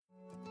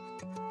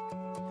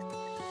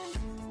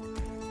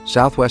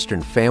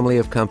Southwestern Family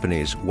of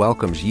Companies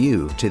welcomes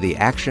you to the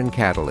Action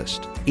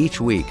Catalyst.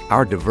 Each week,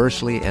 our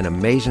diversely and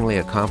amazingly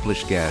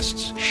accomplished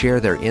guests share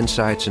their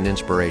insights and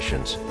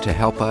inspirations to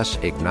help us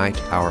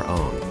ignite our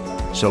own.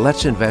 So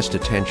let's invest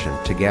attention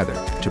together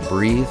to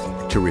breathe,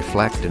 to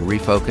reflect and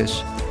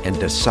refocus, and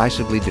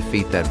decisively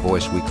defeat that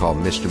voice we call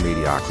Mr.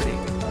 Mediocrity.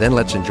 Then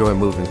let's enjoy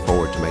moving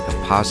forward to make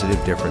a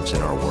positive difference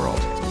in our world.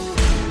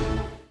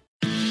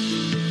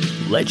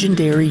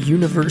 Legendary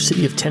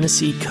University of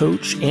Tennessee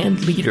coach and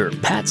leader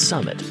Pat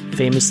Summitt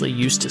famously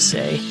used to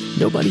say,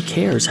 "Nobody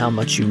cares how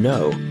much you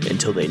know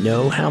until they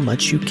know how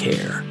much you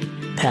care."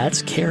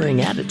 Pat's caring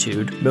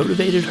attitude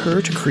motivated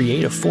her to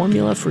create a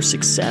formula for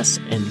success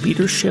and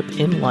leadership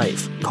in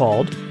life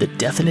called the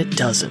Definite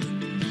Dozen.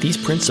 These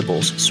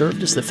principles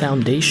served as the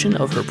foundation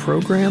of her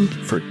program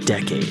for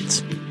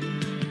decades.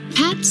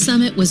 Pat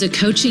Summitt was a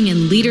coaching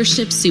and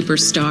leadership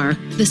superstar,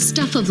 the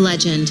stuff of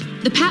legend.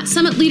 The Pat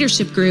Summitt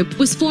Leadership Group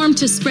was formed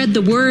to spread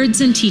the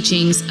words and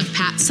teachings of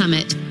Pat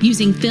Summitt.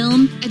 Using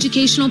film,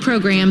 educational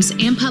programs,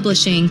 and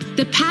publishing,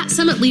 the Pat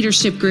Summitt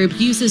Leadership Group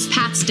uses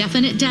Pat's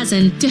Definite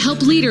Dozen to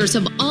help leaders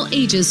of all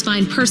ages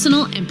find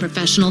personal and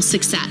professional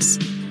success.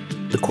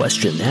 The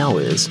question now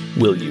is,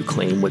 will you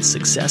claim what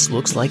success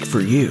looks like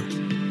for you?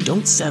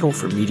 Don't settle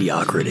for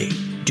mediocrity.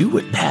 Do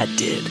what Pat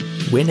did.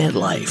 Win at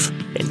life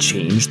and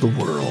change the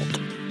world.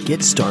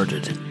 Get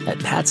started at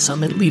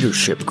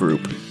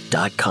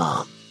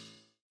PatSummittLeadershipGroup.com.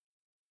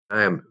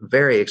 I am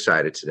very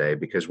excited today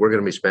because we're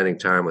going to be spending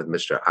time with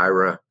Mr.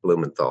 Ira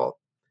Blumenthal.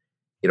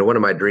 You know, one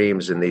of my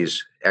dreams in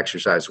these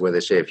exercises where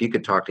they say, if you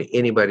could talk to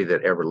anybody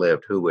that ever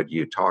lived, who would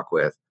you talk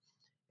with?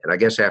 And I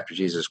guess after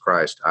Jesus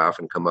Christ, I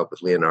often come up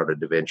with Leonardo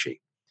da Vinci.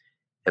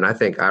 And I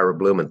think Ira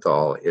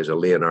Blumenthal is a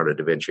Leonardo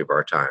da Vinci of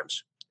our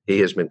times. He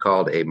has been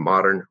called a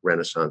modern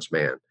Renaissance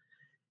man.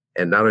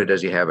 And not only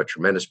does he have a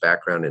tremendous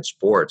background in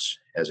sports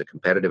as a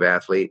competitive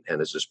athlete and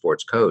as a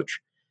sports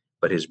coach,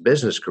 but his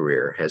business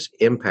career has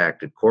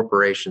impacted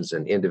corporations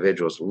and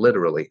individuals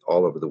literally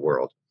all over the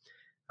world.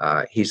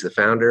 He's the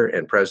founder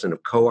and president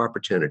of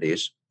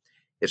Co-Opportunities.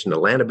 It's an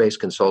Atlanta-based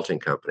consulting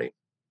company,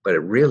 but it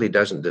really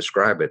doesn't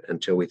describe it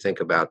until we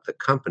think about the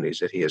companies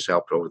that he has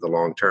helped over the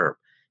long term.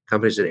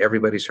 Companies that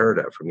everybody's heard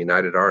of, from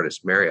United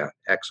Artists, Marriott,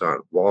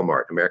 Exxon,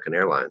 Walmart, American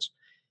Airlines.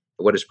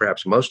 But what is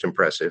perhaps most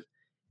impressive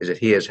is that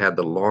he has had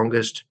the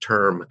longest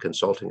term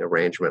consulting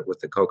arrangement with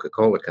the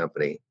Coca-Cola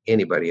Company,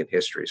 anybody in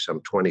history, some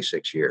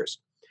 26 years.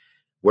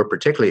 We're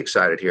particularly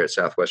excited here at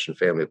Southwestern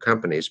Family of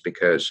Companies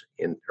because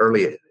in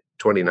early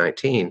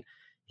 2019,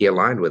 he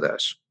aligned with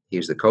us.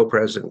 He's the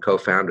co-president and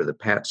co-founder of the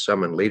Pat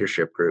Summitt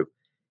Leadership Group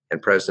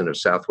and president of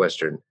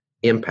Southwestern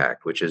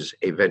Impact, which is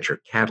a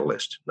venture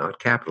catalyst, not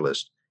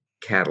capitalist,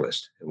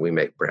 catalyst.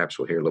 And perhaps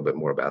we'll hear a little bit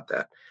more about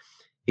that.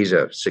 He's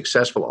a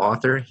successful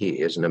author. He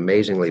is an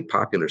amazingly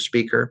popular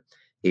speaker.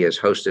 He has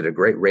hosted a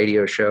great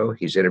radio show.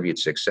 He's interviewed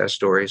success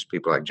stories,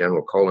 people like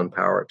General Colin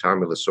Powell,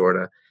 Tommy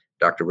Lasorda,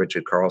 Dr.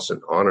 Richard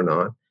Carlson, on and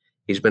on.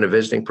 He's been a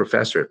visiting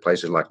professor at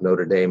places like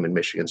Notre Dame and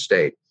Michigan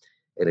State,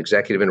 an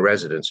executive in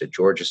residence at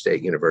Georgia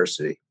State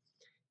University.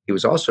 He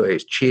was also a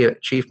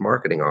chief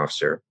marketing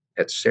officer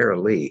at Sara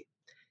Lee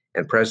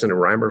and president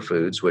of Reimer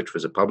Foods, which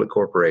was a public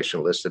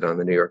corporation listed on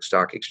the New York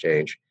Stock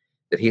Exchange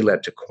that he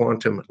led to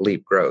quantum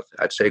leap growth.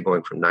 I'd say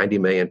going from 90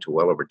 million to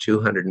well over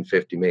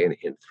 250 million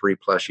in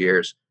 3+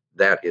 years.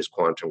 That is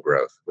quantum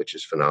growth, which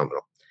is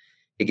phenomenal.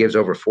 He gives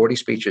over 40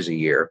 speeches a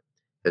year,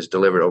 has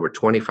delivered over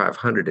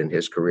 2,500 in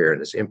his career,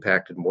 and has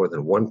impacted more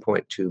than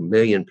 1.2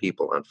 million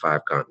people on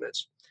 5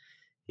 continents.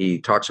 He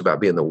talks about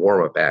being the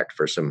warm-up act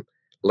for some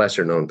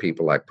lesser-known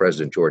people like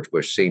President George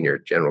Bush Sr.,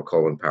 General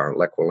Colin Powell,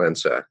 Lech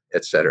Walesa,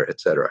 et cetera, et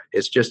cetera.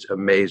 It's just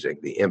amazing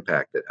the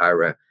impact that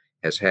Ira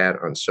has had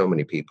on so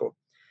many people.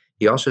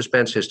 He also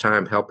spends his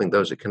time helping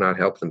those that cannot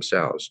help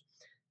themselves.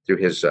 Through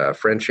his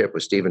friendship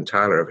with Steven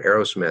Tyler of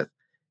Aerosmith,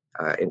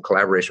 in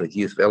collaboration with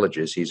Youth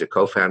Villages, he's a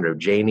co-founder of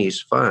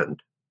Janie's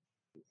Fund.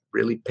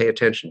 Really pay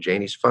attention,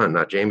 Janie's Fund,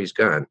 not Jamie's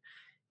Gun.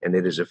 And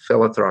it is a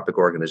philanthropic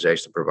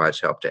organization that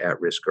provides help to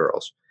at-risk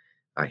girls.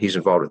 He's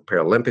involved with the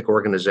Paralympic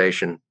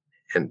organization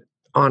and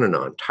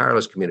on,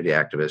 tireless community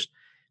activist.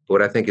 But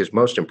what I think is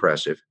most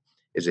impressive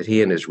is that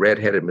he and his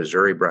red-headed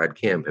Missouri bride,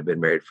 Kim, have been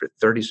married for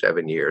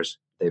 37 years.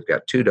 They've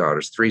got 2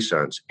 daughters, 3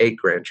 sons, 8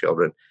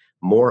 grandchildren,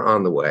 more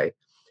on the way.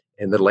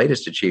 And the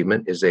latest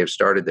achievement is they've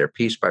started their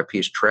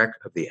piece-by-piece trek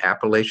of the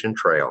Appalachian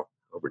Trail,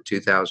 over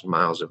 2,000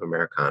 miles of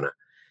Americana.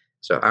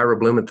 So Ira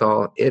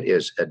Blumenthal, it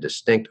is a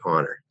distinct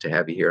honor to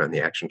have you here on the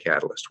Action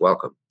Catalyst.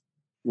 Welcome.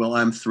 Well,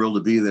 I'm thrilled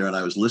to be there. And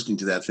I was listening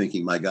to that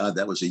thinking, my God,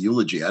 that was a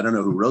eulogy. I don't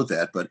know who wrote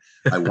that, but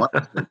I want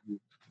to.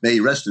 May he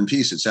rest in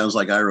peace. It sounds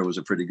like Ira was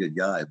a pretty good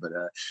guy. But,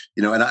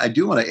 and I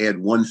do want to add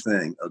one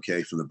thing,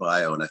 okay, from the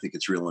bio, and I think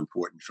it's real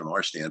important from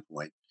our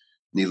standpoint.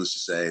 Needless to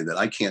say that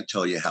I can't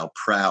tell you how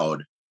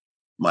proud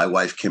my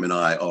wife, Kim, and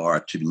I are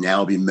to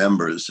now be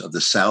members of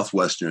the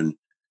Southwestern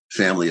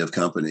Family of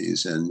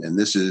Companies. And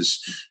this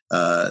is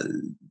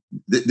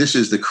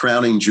the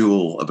crowning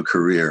jewel of a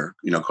career,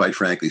 quite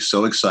frankly.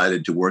 So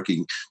excited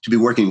to be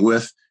working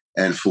with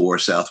and for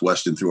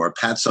Southwestern through our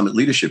Pat Summitt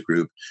Leadership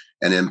Group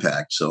and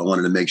Impact. So I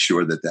wanted to make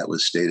sure that that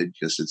was stated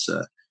because it's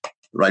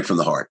right from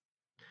the heart.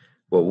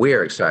 Well, we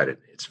are excited.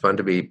 It's fun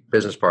to be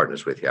business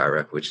partners with you,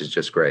 Ira, which is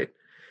just great.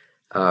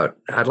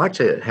 I'd like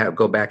to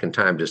go back in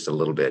time just a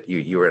little bit.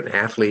 You were an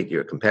athlete,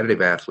 you're a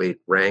competitive athlete,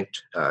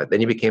 ranked,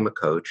 then you became a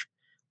coach.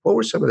 What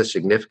were some of the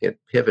significant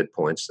pivot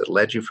points that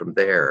led you from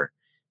there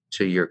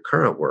to your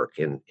current work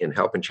in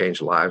helping change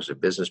the lives of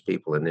business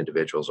people and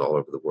individuals all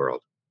over the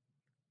world?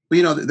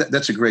 Well,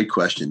 that's a great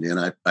question, Dan.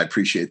 I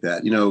appreciate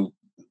that.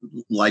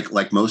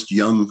 Like most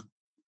young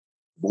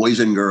boys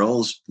and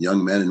girls,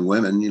 young men and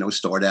women,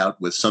 start out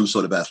with some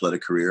sort of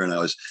athletic career. And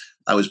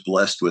I was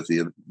blessed with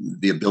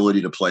the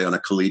ability to play on a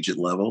collegiate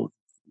level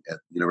at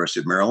the University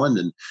of Maryland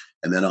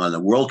and then on a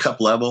World Cup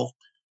level.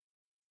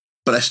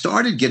 But I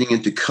started getting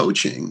into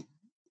coaching,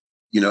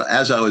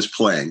 as I was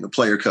playing, the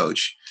player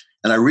coach.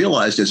 And I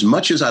realized as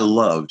much as I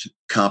loved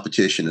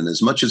competition and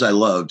as much as I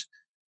loved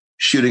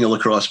shooting a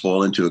lacrosse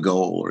ball into a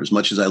goal, or as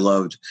much as I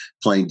loved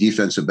playing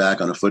defensive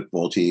back on a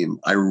football team,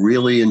 I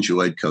really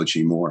enjoyed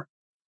coaching more.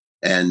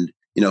 And,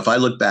 if I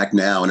look back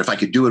now and if I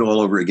could do it all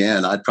over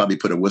again, I'd probably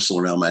put a whistle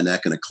around my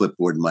neck and a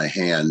clipboard in my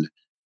hand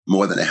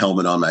more than a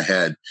helmet on my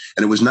head.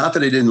 And it was not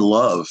that I didn't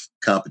love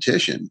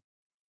competition,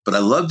 but I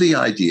loved the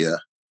idea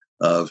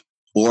of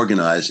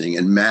organizing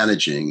and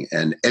managing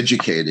and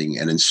educating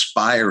and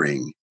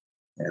inspiring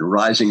and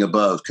rising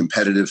above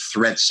competitive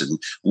threats and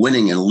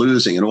winning and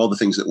losing and all the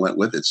things that went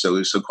with it.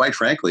 So quite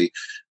frankly,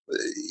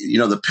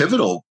 the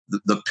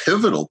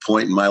pivotal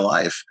point in my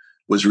life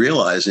was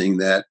realizing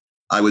that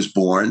I was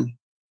born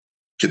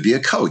to be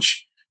a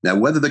coach. Now,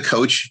 whether the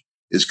coach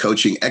is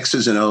coaching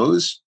X's and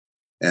O's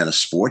and a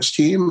sports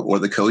team, or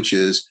the coach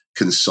is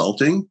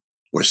consulting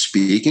or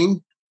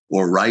speaking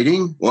or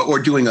writing or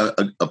doing a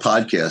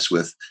podcast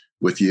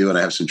with you, and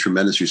I have some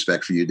tremendous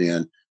respect for you,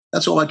 Dan,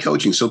 that's all about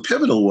coaching. So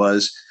pivotal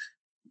was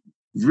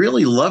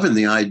really loving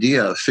the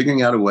idea of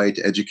figuring out a way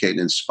to educate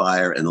and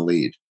inspire and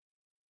lead.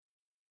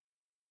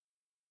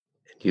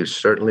 You've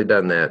certainly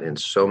done that in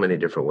so many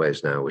different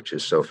ways now, which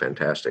is so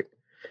fantastic.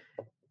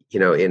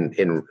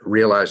 In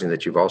realizing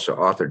that you've also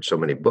authored so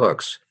many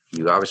books,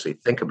 you obviously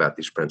think about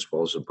these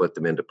principles and put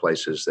them into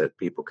places that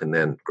people can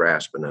then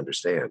grasp and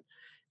understand.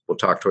 We'll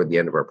talk toward the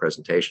end of our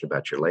presentation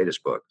about your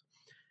latest book.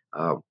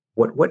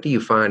 What do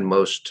you find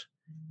most,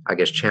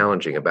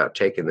 challenging about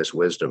taking this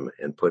wisdom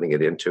and putting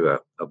it into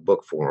a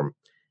book form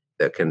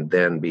that can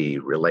then be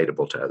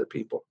relatable to other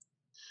people?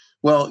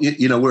 Well,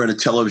 we're in a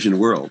television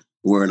world.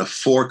 We're in a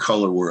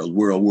 4-color world.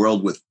 We're a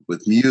world with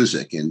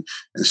music and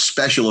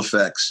special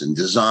effects and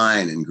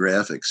design and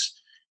graphics.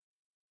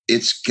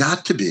 It's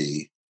got to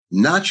be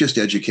not just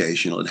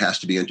educational. It has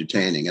to be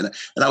entertaining. And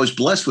I was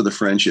blessed with a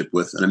friendship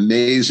with an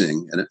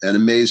amazing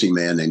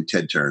man named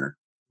Ted Turner.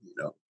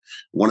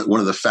 One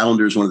of the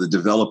founders, one of the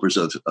developers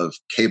of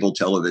cable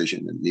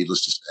television, and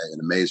needless to say,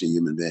 an amazing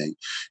human being.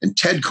 And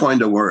Ted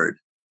coined a word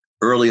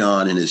early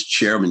on in his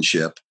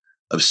chairmanship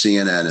of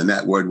CNN, and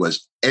that word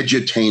was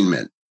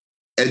edutainment.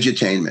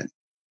 Edutainment.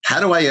 How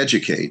do I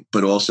educate,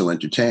 but also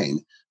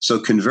entertain? So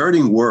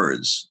converting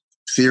words,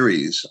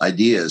 theories,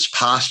 ideas,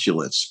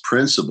 postulates,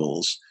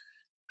 principles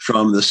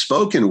from the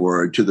spoken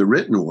word to the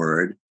written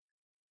word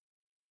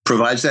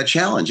provides that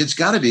challenge. It's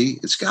got to be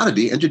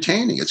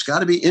entertaining. It's got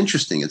to be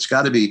interesting. It's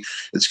got to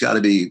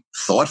be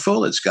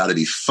thoughtful. It's got to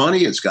be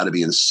funny. It's got to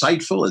be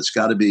insightful. It's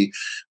got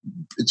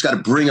to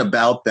bring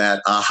about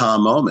that aha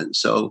moment.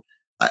 So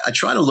I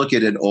try to look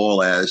at it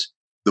all as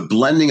the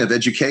blending of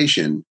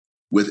education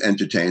with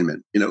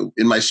entertainment.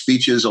 In my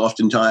speeches,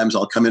 oftentimes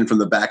I'll come in from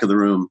the back of the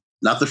room,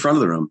 not the front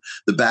of the room,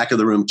 the back of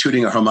the room,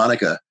 tooting a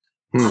harmonica,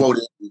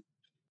 quoting,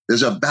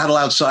 "There's a battle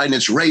outside and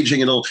it's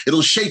raging.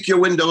 It'll shake your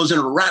windows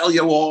and rattle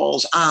your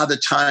walls. The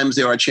times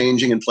they are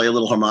changing," and play a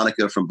little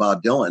harmonica from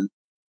Bob Dylan.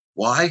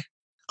 Why?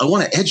 I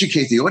want to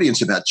educate the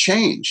audience about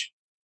change,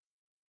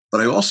 but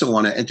I also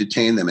want to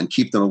entertain them and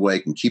keep them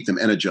awake and keep them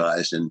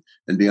energized and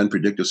be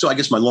unpredictable. So I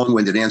guess my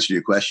long-winded answer to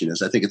your question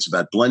is I think it's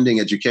about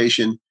blending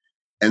education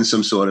and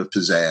some sort of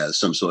pizzazz,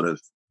 some sort of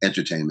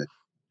entertainment.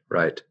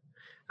 Right.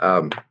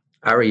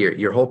 Ira,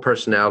 your whole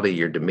personality,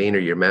 your demeanor,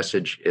 your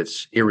message,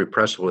 it's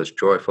irrepressible, it's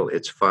joyful,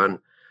 it's fun.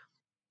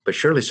 But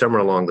surely somewhere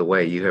along the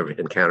way, you have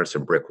encountered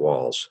some brick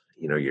walls.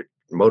 You're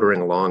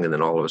motoring along and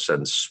then all of a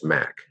sudden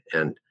smack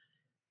and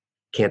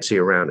can't see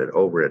around it,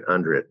 over it,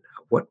 under it.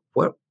 What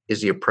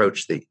is the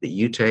approach that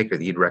you take or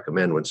that you'd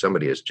recommend when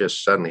somebody has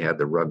just suddenly had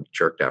the rug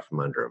jerked out from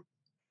under them?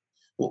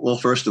 Well,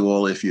 first of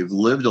all, if you've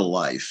lived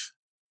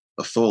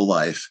a full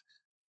life,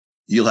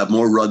 you'll have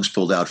more rugs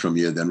pulled out from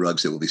you than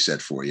rugs that will be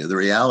set for you. The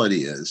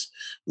reality is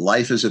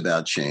life is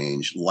about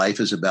change.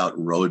 Life is about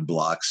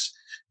roadblocks.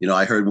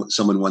 I heard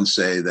someone once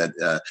say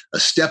that a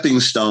stepping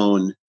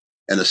stone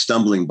and a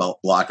stumbling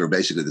block are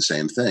basically the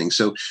same thing.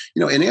 So,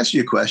 in answer to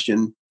your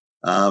question,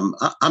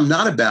 I'm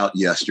not about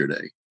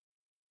yesterday.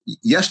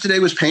 Yesterday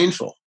was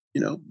painful.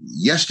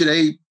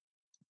 Yesterday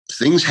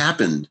things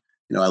happened.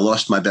 I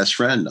lost my best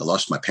friend. I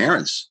lost my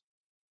parents.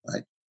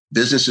 Right?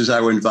 Businesses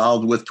I were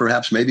involved with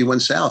perhaps maybe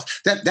went south.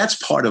 That's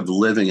part of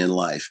living in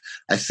life.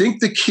 I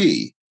think the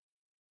key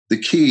the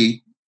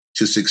key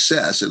to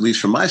success, at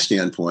least from my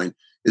standpoint,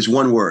 is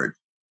one word,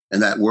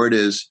 and that word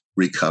is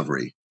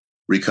recovery.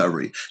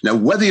 Recovery. Now,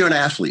 whether you're an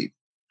athlete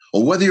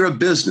or whether you're a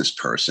business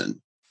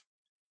person,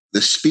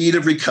 the speed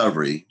of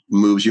recovery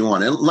moves you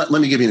on. And let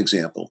me give you an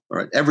example. All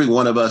right. Every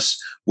one of us,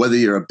 whether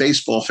you're a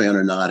baseball fan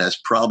or not, has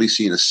probably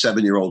seen a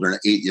 7-year-old or an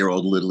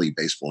 8-year-old Little League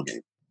baseball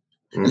game.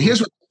 Mm-hmm. And here's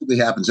what typically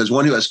happens. As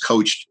one who has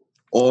coached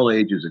all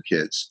ages of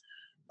kids,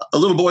 a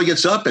little boy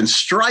gets up and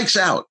strikes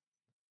out.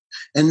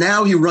 And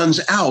now he runs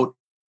out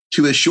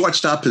to his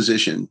shortstop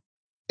position.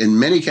 In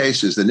many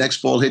cases, the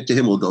next ball hit to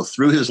him will go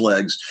through his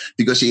legs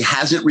because he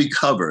hasn't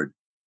recovered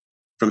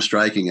from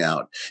striking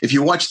out. If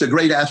you watch the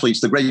great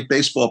athletes, the great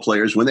baseball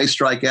players, when they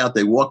strike out,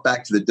 they walk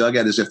back to the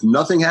dugout as if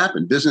nothing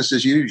happened, business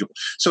as usual.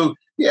 So,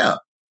 yeah,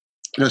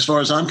 as far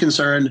as I'm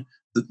concerned,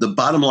 the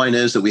bottom line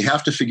is that we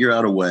have to figure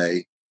out a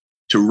way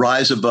to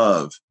rise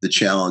above the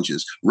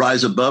challenges,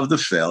 rise above the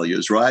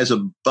failures, rise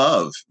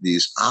above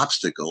these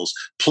obstacles,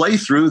 play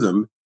through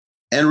them,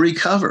 and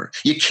recover.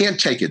 You can't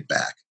take it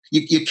back.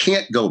 You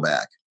can't go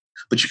back,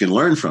 but you can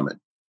learn from it,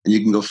 and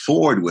you can go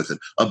forward with it.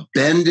 A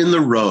bend in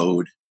the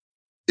road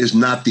is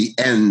not the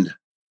end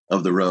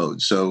of the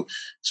road. So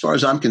as far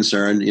as I'm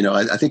concerned,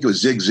 I think it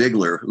was Zig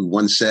Ziglar who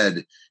once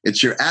said,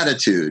 it's your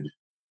attitude,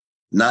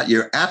 not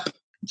your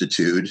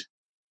aptitude,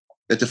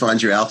 that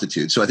defines your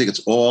altitude. So I think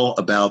it's all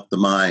about the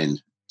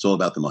mind. It's all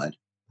about the mind.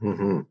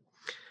 Mm-hmm.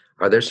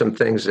 Are there some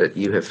things that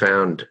you have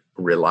found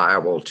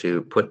reliable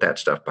to put that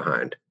stuff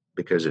behind?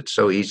 Because it's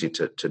so easy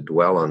to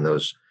dwell on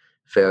those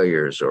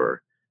failures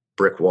or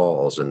brick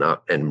walls and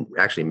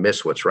actually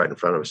miss what's right in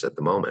front of us at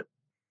the moment.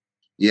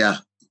 Yeah.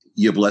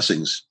 Your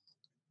blessings.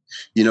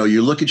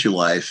 You look at your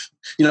life.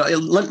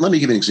 Let me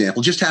give an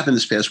example. Just happened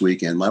this past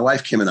weekend. My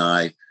wife, Kim, and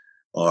I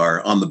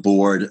are on the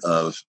board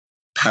of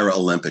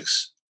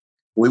Paralympics.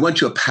 We went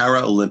to a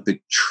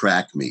Paralympic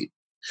track meet,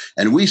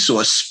 and we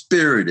saw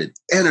spirited,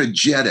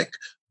 energetic,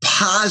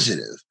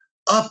 positive,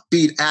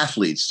 upbeat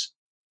athletes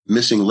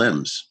missing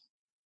limbs,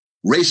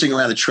 racing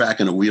around a track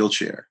in a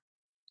wheelchair.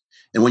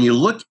 And when you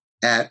look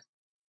at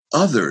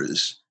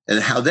others and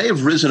how they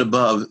have risen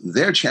above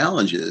their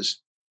challenges,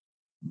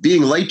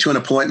 being late to an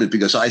appointment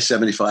because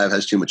I-75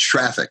 has too much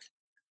traffic,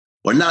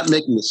 or not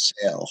making a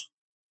sale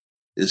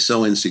is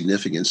so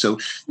insignificant. So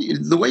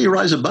the way you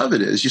rise above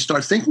it is you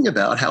start thinking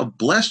about how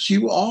blessed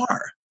you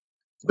are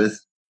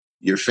with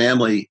your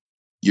family,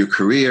 your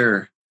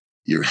career,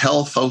 your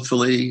health,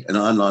 hopefully, and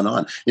on and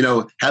on.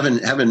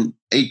 Having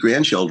 8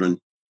 grandchildren,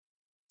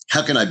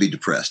 how can I be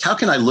depressed? How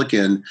can I look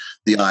in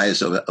the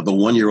eyes of a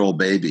 1-year-old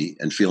baby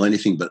and feel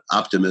anything but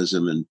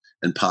optimism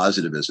and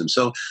positivism?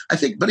 So I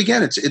think, but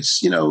again, it's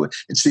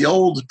the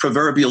old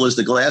proverbial, is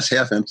the glass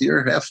half empty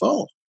or half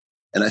full?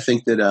 And I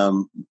think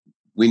that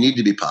we need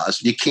to be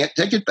positive. You can't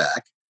take it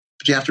back,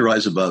 but you have to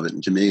rise above it.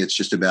 And to me, it's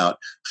just about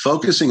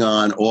focusing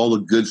on all the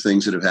good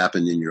things that have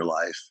happened in your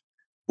life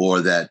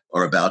or that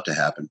are about to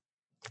happen.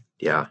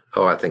 Yeah.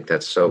 Oh, I think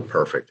that's so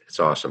perfect. It's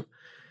awesome.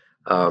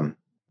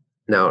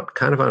 Now,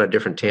 kind of on a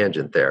different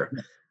tangent there,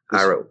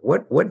 Ira,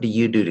 what do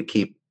you do to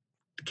keep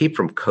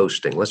from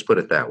coasting? Let's put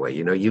it that way.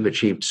 You've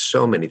achieved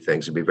so many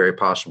things. It'd be very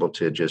possible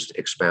to just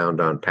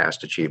expound on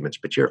past achievements,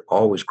 but you're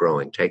always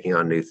growing, taking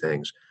on new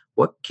things.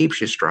 What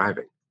keeps you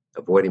striving,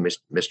 avoiding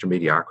Mr.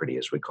 Mediocrity,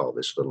 as we call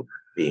this little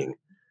being?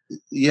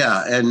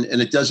 Yeah, and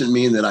it doesn't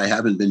mean that I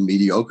haven't been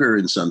mediocre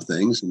in some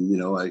things. And,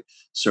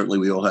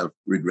 we all have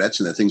regrets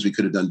and the things we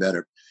could have done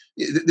better.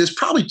 There's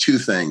probably 2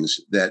 things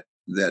that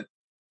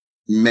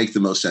make the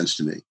most sense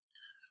to me.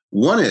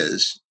 One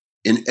is,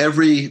 in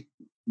every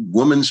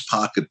woman's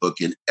pocketbook,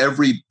 in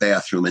every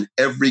bathroom, in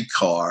every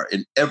car,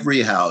 in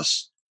every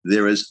house,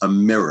 there is a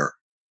mirror.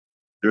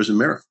 There's a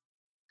mirror.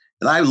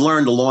 And I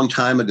learned a long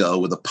time ago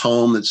with a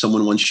poem that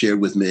someone once shared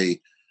with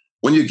me,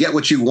 when you get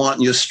what you want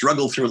and you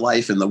struggle through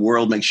life and the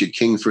world makes you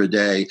king for a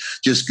day,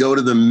 just go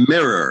to the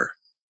mirror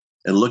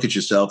and look at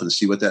yourself and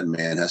see what that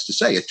man has to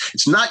say.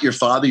 It's not your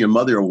father, your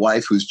mother, or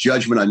wife whose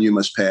judgment on you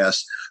must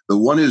pass. The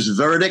one whose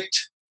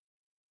verdict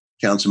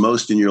counts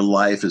most in your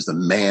life is the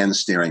man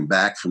staring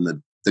back from the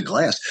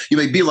glass. You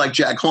may be like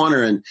Jack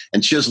Horner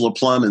and chisel a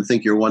plum and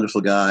think you're a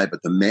wonderful guy,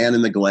 but the man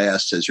in the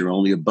glass says you're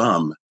only a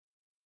bum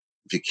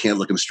if you can't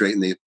look him straight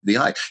in the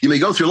eye. You may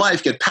go through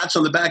life, get pats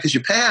on the back as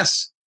you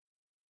pass,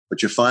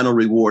 but your final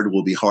reward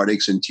will be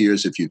heartaches and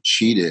tears if you've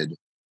cheated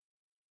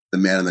the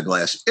man in the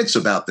glass. It's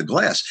about the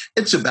glass.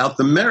 It's about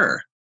the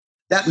mirror.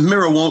 That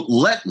mirror won't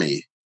let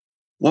me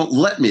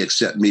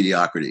accept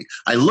mediocrity.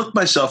 I look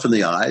myself in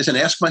the eyes and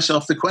ask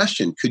myself the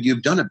question, could you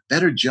have done a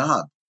better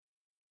job?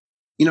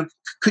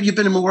 Could you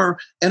have been more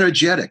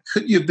energetic?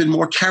 Could you have been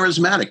more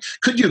charismatic?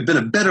 Could you have been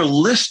a better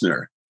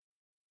listener?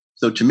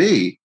 So to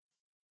me,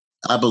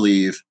 I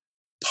believe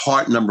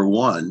part number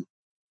 1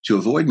 to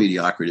avoid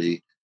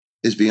mediocrity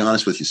is be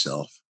honest with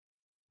yourself.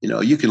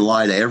 You can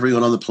lie to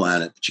everyone on the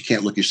planet, but you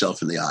can't look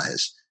yourself in the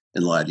eyes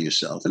and lie to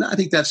yourself. And I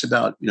think that's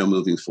about,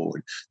 moving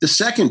forward. The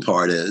second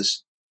part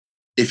is,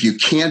 if you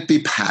can't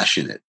be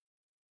passionate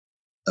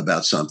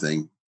about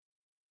something,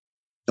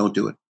 don't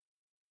do it.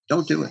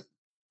 Don't do it.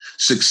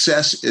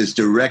 Success is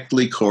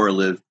directly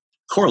correlative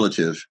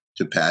correlative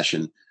to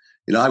passion.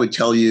 I would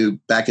tell you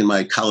back in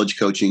my college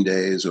coaching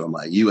days or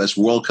my U.S.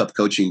 World Cup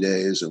coaching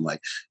days or my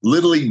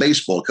Little League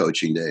baseball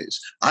coaching days,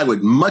 I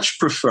would much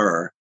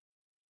prefer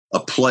a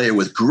player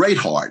with great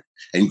heart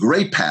and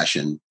great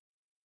passion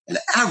and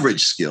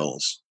average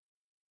skills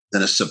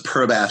than a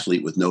superb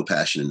athlete with no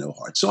passion and no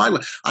heart. So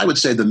I would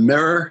say the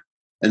mirror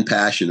and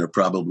passion are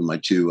probably my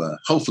two,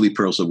 hopefully,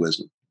 pearls of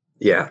wisdom.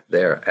 Yeah,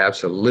 they're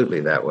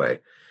absolutely that way.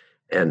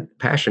 And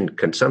passion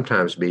can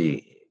sometimes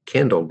be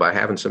kindled by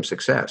having some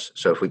success.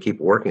 So if we keep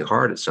working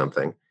hard at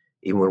something,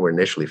 even when we're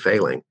initially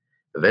failing,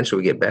 eventually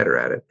we get better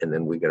at it, and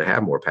then we're going to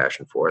have more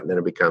passion for it. And then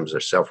it becomes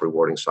a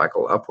self-rewarding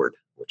cycle upward,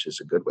 which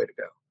is a good way to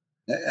go.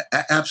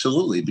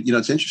 Absolutely. But,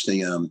 it's interesting.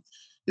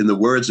 In the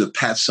words of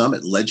Pat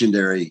Summitt,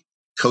 legendary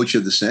coach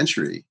of the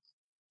century,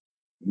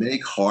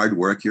 make hard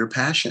work your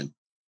passion.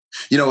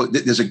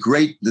 There's a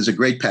great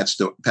Pat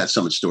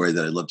Summitt story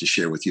that I'd love to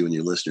share with you and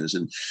your listeners.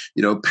 And,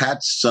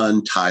 Pat's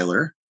son,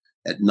 Tyler,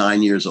 at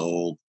 9 years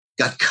old,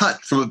 got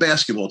cut from a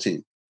basketball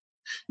team.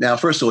 Now,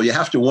 first of all, you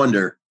have to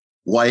wonder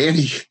why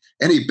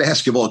any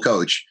basketball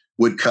coach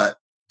would cut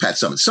Pat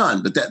Summitt's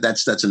son, but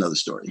that's another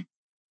story.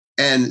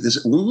 And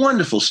there's a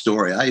wonderful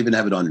story. I even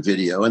have it on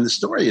video. And the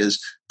story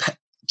is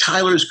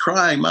Tyler's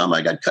crying, "Mom,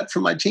 I got cut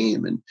from my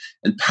team."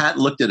 And Pat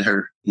looked at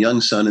her young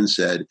son and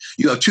said,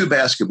 "You have 2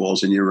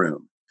 basketballs in your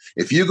room.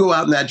 If you go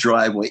out in that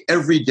driveway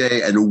every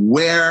day and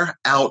wear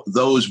out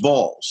those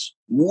balls,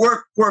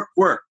 work,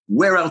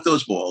 wear out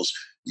those balls,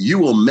 you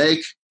will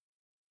make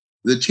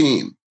the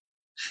team."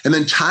 And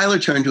then Tyler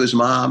turned to his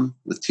mom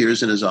with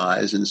tears in his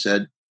eyes and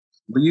said,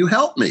 "Will you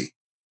help me?"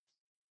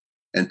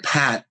 And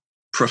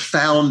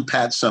profound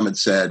Pat Summitt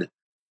said,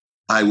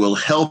 "I will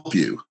help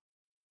you,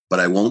 but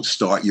I won't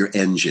start your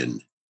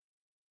engine."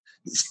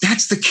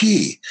 That's the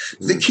key.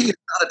 The key is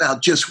not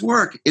about just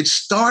work. It's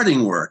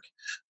starting work.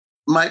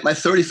 My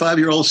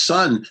 35-year-old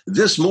son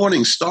this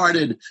morning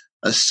started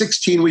a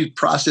 16-week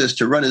process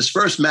to run his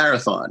first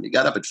marathon. He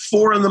got up at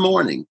 4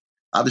 a.m,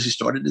 obviously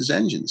started his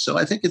engine. So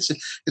I think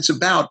it's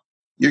about,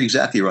 you're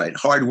exactly right,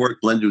 hard work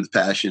blended with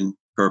passion,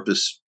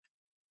 purpose,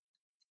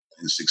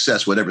 and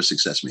success, whatever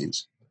success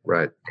means.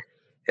 Right.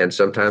 And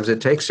sometimes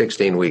it takes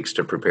 16 weeks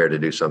to prepare to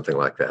do something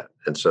like that.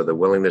 And so the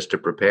willingness to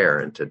prepare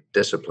and to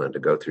discipline to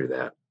go through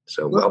that.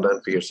 So well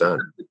done for your son.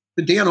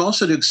 But Dan,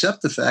 also to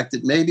accept the fact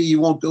that maybe you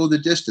won't go the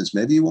distance.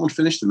 Maybe you won't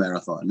finish the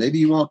marathon. Maybe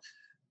you won't.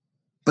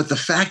 But the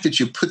fact that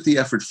you put the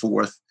effort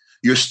forth,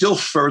 you're still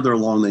further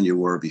along than you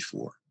were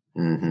before.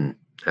 Mm-hmm.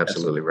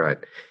 Absolutely right.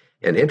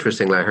 And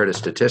interestingly, I heard a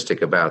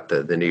statistic about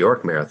the New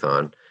York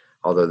Marathon,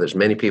 although there's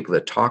many people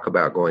that talk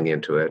about going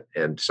into it,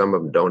 and some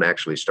of them don't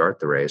actually start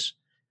the race.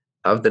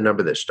 Of the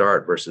number that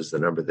start versus the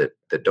number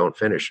that don't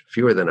finish,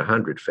 fewer than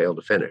 100 fail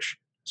to finish.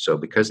 So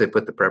because they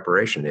put the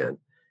preparation in,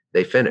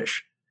 they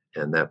finish.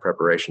 And that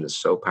preparation is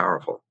so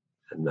powerful.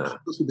 And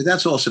but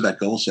that's also about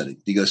goal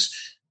setting, because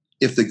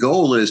if the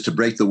goal is to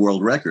break the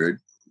world record,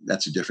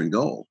 that's a different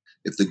goal.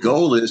 If the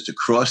goal is to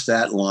cross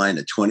that line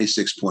at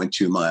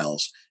 26.2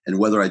 miles, and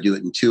whether I do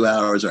it in 2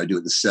 hours or I do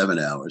it in 7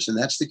 hours, and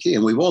that's the key.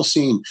 And we've all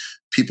seen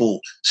people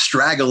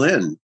straggle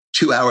in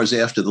 2 hours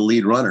after the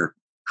lead runner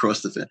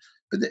crossed the finish.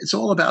 But it's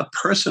all about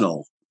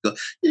personal.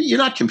 You're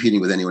not competing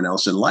with anyone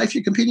else in life.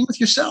 You're competing with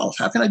yourself.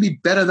 How can I be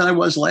better than I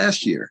was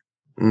last year?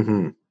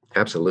 Mm-hmm.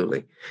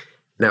 Absolutely.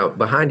 Now,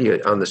 behind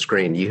you on the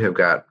screen, you have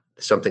got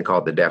something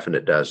called the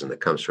Definite Dozen that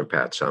comes from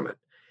Pat Summitt.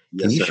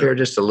 Can you share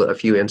just a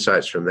few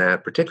insights from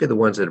that, particularly the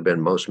ones that have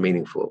been most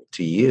meaningful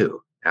to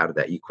you out of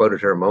that? You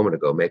quoted her a moment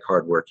ago, make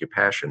hard work your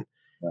passion.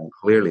 Right.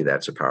 Clearly,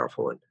 that's a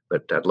powerful one,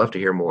 but I'd love to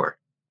hear more.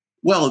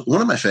 Well,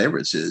 one of my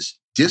favorites is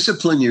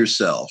discipline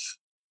yourself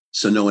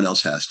so no one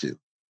else has to.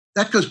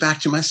 That goes back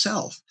to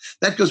myself.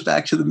 That goes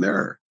back to the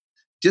mirror.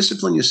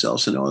 Discipline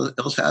yourself so no one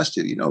else has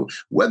to.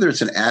 Whether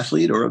it's an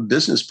athlete or a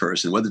business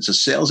person, whether it's a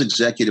sales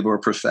executive or a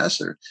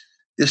professor,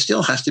 there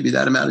still has to be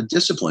that amount of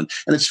discipline.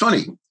 And it's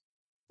funny,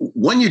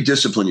 when you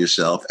discipline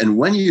yourself and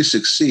when you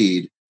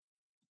succeed,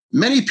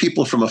 many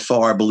people from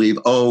afar believe,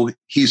 oh,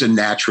 he's a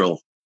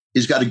natural.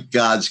 He's got a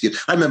God's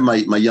gift. I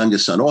remember my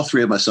youngest son, all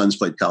 3 of my sons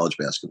played college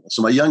basketball.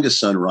 So my youngest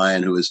son,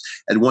 Ryan, who was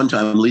at one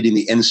time leading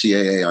the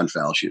NCAA on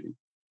foul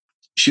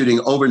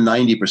shooting over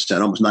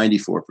 90%, almost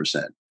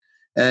 94%.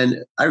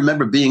 And I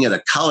remember being at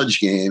a college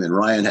game and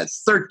Ryan had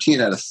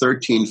 13 out of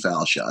 13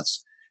 foul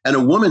shots. And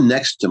a woman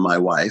next to my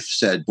wife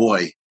said,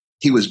 boy,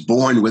 he was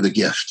born with a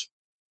gift.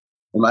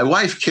 And my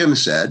wife, Kim,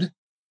 said,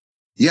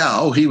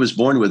 he was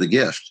born with a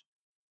gift.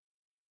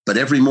 But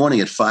every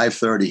morning at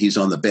 5:30, he's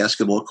on the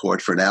basketball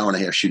court for an hour and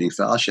a half shooting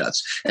foul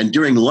shots. And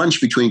during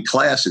lunch between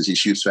classes, he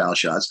shoots foul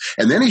shots.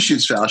 And then he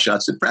shoots foul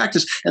shots at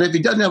practice. And if he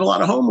doesn't have a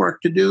lot of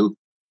homework to do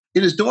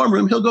in his dorm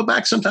room, he'll go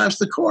back sometimes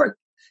to the court.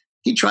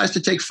 He tries to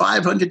take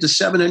 500 to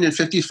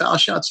 750 foul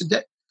shots a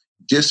day.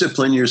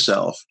 Discipline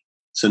yourself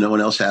so no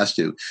one else has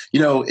to.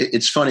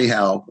 It's funny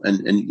how,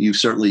 and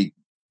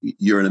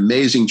you're an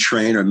amazing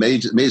trainer,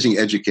 amazing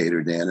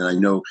educator, Dan, and I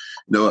know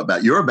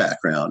about your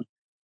background.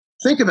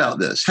 Think about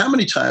this. How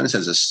many times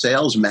has a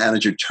sales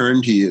manager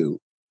turned to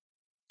you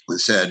and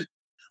said,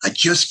 I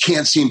just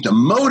can't seem to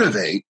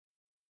motivate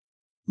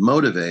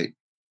motivate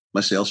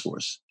my sales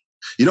force?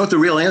 You know what the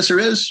real answer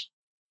is?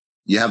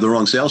 You have the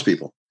wrong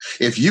salespeople.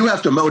 If you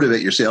have to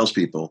motivate your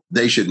salespeople,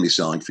 they shouldn't be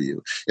selling for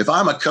you. If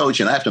I'm a coach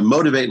and I have to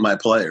motivate my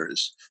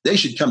players, they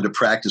should come to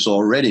practice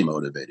already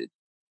motivated.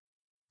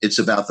 It's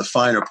about the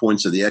finer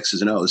points of the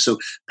X's and O's. So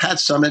Pat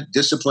Summitt,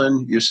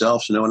 discipline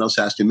yourself so no one else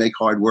has to. Make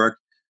hard work,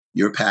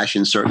 your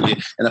passion, certainly.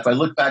 And if I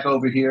look back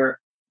over here,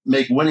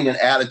 make winning an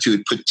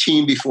attitude, put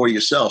team before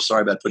yourself.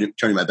 Sorry about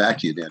turning my back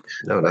to you, Dan.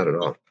 No, not at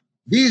all.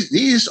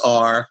 These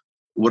are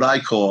what I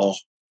call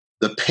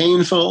the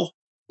painful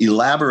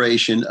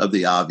elaboration of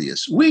the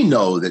obvious. We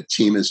know that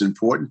team is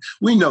important.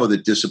 We know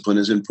that discipline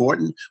is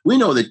important. We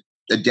know that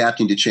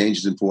adapting to change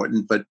is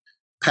important. But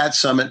Pat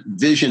Summitt,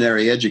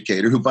 visionary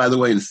educator, who, by the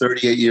way, in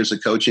 38 years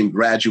of coaching,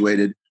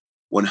 graduated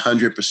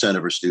 100%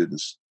 of her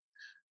students.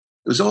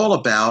 It was all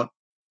about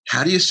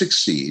how do you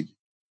succeed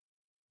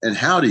and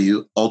how do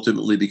you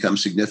ultimately become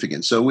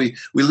significant? So we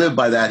live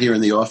by that here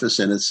in the office,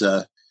 and it's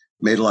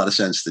made a lot of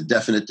sense. The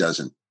definite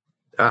doesn't.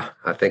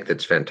 I think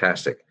that's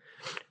fantastic.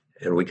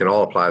 And we can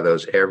all apply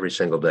those every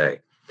single day.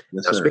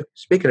 Yes, now,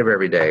 speaking of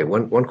every day,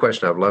 one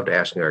question I've loved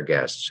asking our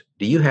guests,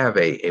 do you have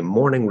a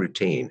morning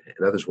routine?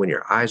 In other words, when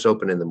your eyes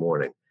open in the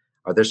morning,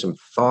 are there some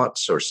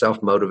thoughts or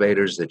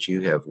self-motivators that you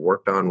have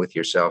worked on with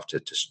yourself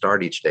to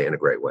start each day in a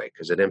great way?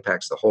 Because it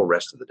impacts the whole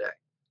rest of the day.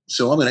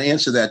 So I'm going to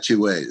answer that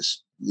two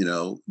ways,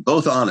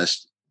 both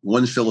honest.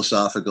 One's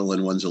philosophical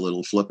and one's a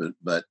little flippant.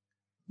 But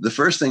the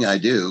first thing I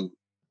do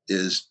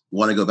is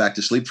want to go back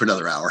to sleep for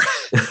another hour.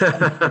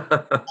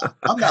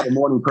 I'm not a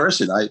morning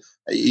person.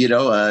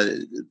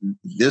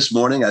 This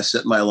morning I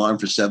set my alarm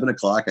for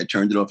 7:00. I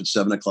turned it off at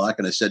 7:00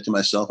 and I said to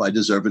myself, I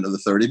deserve another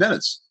 30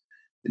 minutes,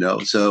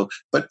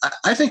 but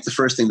I think the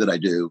first thing that I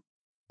do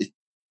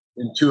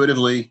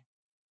intuitively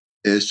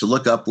is to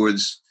look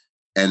upwards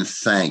and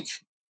thank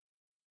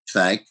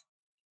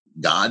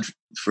God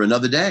for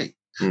another day,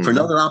 for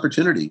another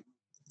opportunity,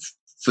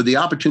 for the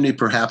opportunity to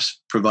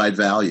perhaps provide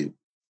value,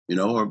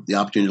 or the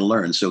opportunity to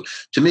learn. So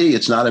to me,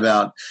 it's not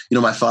about,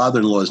 my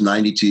father-in-law is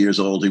 92 years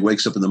old. He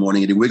wakes up in the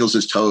morning and he wiggles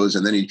his toes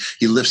and then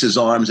he lifts his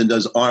arms and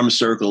does arm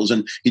circles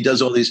and he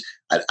does all these.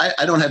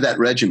 I don't have that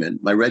regimen.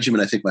 My regimen,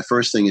 I think my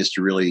first thing is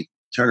to really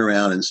turn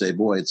around and say,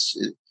 boy, it's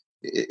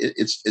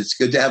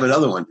good to have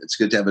another one. It's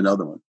good to have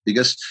another one,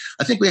 because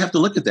I think we have to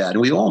look at that. And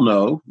we all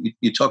know,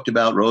 you talked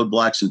about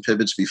roadblocks and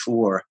pivots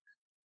before.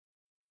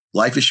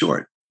 Life is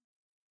short.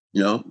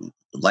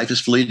 Life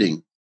is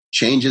fleeting.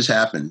 Changes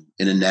happen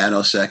in a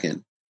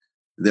nanosecond.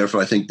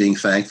 Therefore, I think being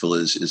thankful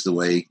is the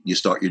way you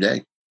start your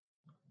day.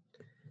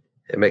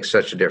 It makes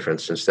such a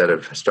difference. Instead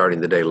of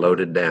starting the day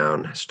loaded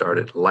down, start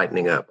it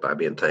lightening up by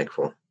being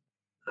thankful.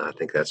 I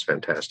think that's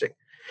fantastic.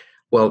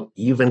 Well,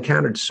 you've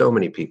encountered so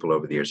many people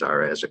over the years,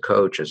 Ira, as a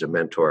coach, as a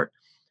mentor.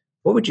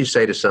 What would you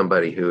say to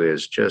somebody who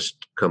is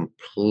just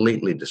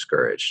completely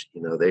discouraged?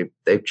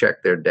 They've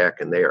checked their deck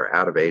and they are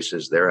out of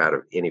aces. They're out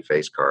of any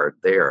face card.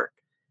 They don't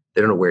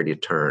know where to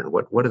turn.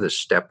 What are the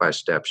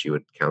step-by-steps you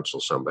would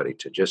counsel somebody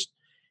to just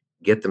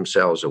get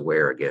themselves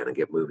aware again and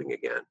get moving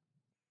again?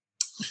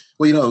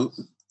 Well,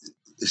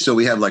 so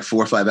we have like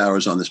 4 or 5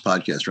 hours on this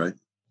podcast, right?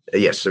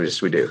 Yes,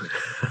 we do.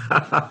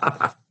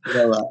 I'll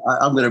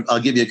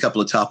give you a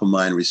couple of top of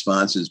mind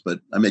responses, but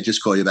I may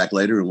just call you back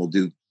later and we'll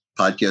do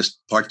podcast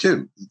part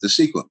 2, the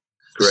sequel.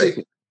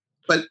 Great.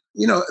 But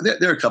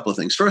there are a couple of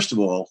things. First of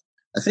all,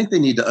 I think they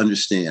need to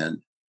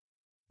understand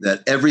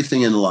that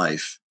everything in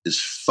life is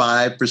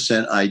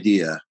 5%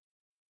 idea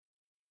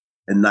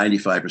and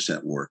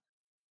 95% work.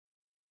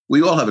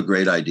 We all have a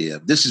great idea.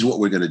 This is what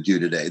we're going to do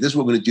today. This is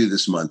what we're going to do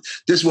this month.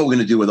 This is what we're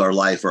going to do with our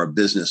life, our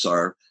business,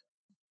 our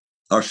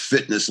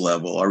fitness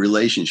level, our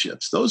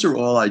relationships. Those are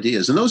all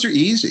ideas, and those are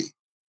easy.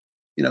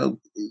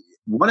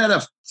 1 out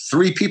of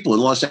 3 people in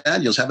Los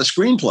Angeles have a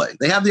screenplay.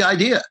 They have the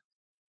idea,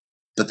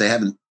 but they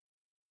haven't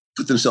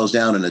put themselves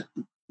down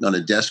on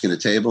a desk and a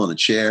table and a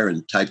chair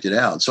and typed it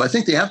out. So I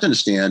think they have to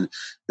understand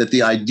that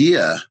the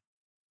idea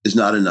is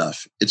not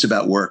enough. It's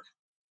about work.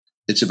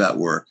 It's about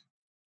work.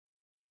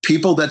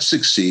 People that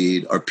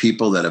succeed are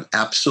people that have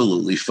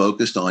absolutely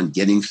focused on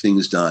getting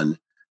things done.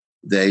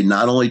 They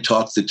not only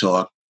talk the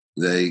talk,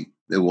 they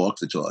walk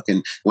the talk.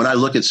 And when I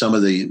look at some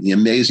of the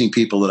amazing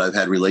people that I've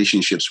had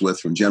relationships with,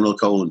 from General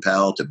Colin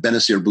Powell to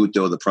Benazir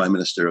Bhutto, the Prime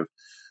Minister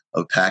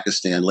of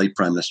Pakistan, late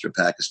Prime Minister of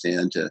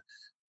Pakistan, to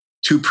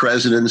 2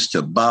 presidents,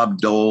 to Bob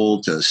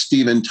Dole, to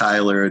Steven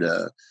Tyler,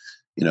 to,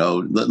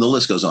 the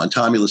list goes on,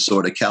 Tommy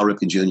Lasorda, Cal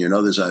Ripken Jr., and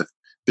others I've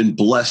been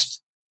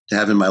blessed to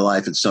have in my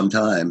life at some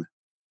time.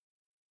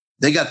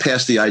 They got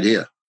past the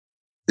idea.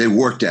 They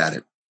worked at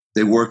it.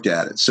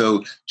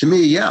 So to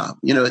me,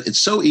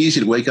 it's so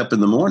easy to wake up in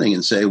the morning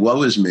and say,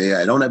 woe is me,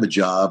 I don't have a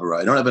job, or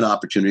I don't have an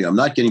opportunity, I'm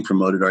not getting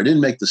promoted, or I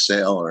didn't make the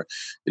sale, or,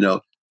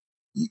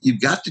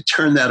 you've got to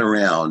turn that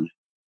around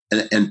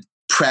and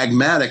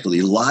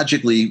pragmatically,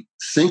 logically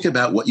think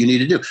about what you need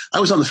to do. I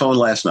was on the phone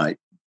last night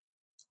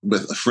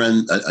with a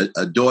friend,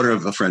 a daughter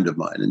of a friend of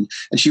mine,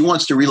 and she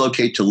wants to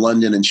relocate to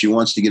London, and she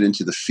wants to get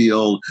into the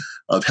field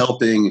of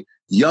helping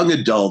young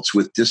adults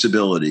with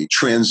disability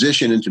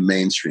transition into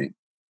mainstream.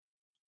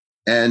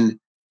 And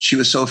she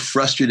was so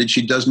frustrated.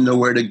 She doesn't know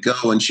where to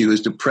go. And she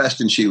was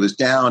depressed and she was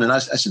down. And I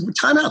said,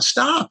 time out,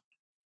 stop,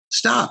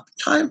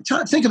 time.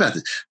 Think about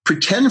this.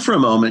 Pretend for a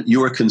moment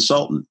you're a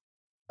consultant,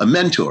 a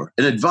mentor,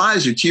 an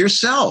advisor to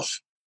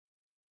yourself.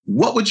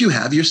 What would you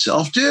have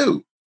yourself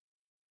do?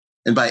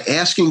 And by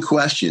asking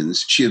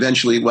questions, she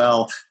eventually,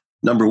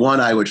 number one,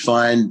 I would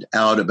find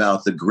out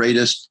about the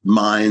greatest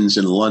minds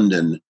in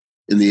London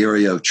in the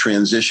area of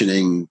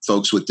transitioning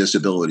folks with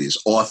disabilities,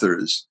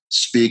 authors,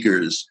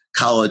 speakers,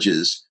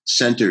 colleges,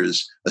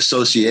 centers,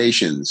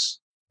 associations,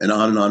 and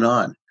on and on and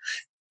on.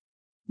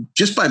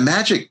 Just by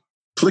magic,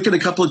 clicking a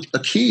couple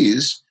of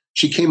keys,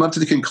 she came up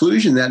to the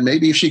conclusion that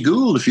maybe if she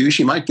Googled a few,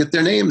 she might get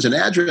their names and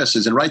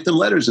addresses and write them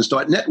letters and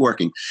start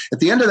networking. At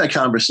the end of that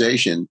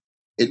conversation,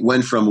 it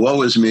went from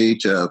woe is me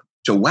to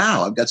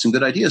wow, I've got some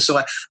good ideas.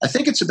 So I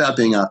think it's about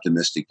being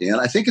optimistic, Dan.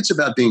 I think it's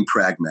about being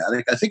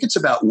pragmatic. I think it's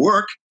about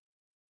work.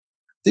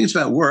 And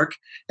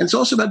it's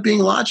also about being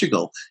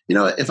logical.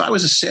 If I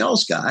was a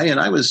sales guy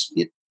and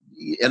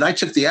I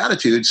took the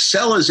attitude,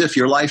 sell as if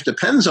your life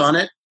depends on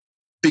it,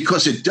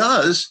 because it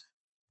does,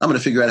 I'm going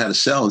to figure out how to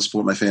sell and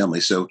support my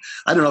family. So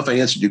I don't know if I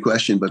answered your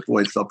question, but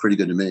boy, it felt pretty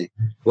good to me.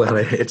 Well,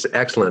 it's an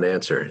excellent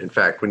answer. In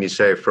fact, when you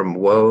say from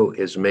woe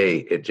is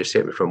me, it just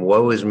hit me from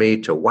woe is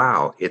me to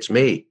wow, it's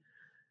me.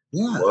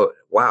 Yeah.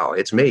 Wow,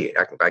 it's me.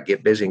 I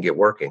get busy and get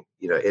working.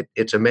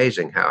 It's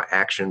amazing how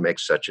action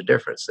makes such a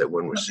difference, that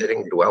when we're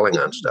sitting dwelling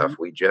on stuff,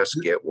 we just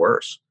get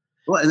worse.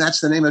 Well, and that's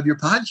the name of your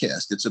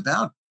podcast. It's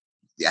about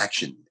the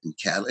action and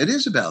cattle. It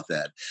is about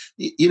that.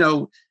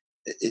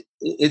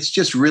 It's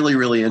just really,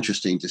 really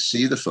interesting to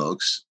see the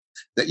folks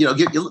that,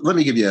 let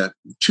me give you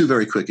two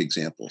very quick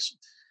examples.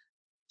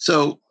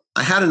 So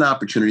I had an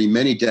opportunity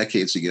many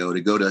decades ago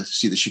to go to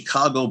see the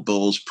Chicago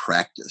Bulls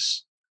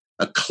practice.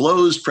 A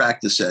closed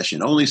practice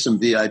session, only some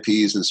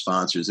VIPs and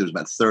sponsors. There was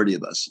about 30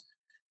 of us.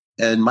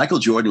 And Michael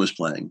Jordan was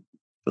playing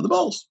for the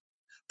Bulls.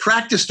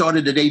 Practice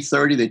started at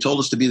 8:30. They told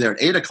us to be there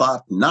at 8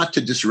 o'clock, not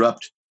to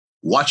disrupt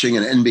watching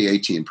an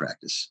NBA team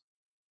practice.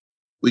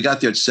 We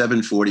got there at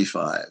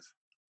 7:45.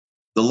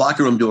 The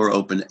locker room door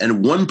opened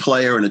and one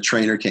player and a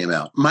trainer came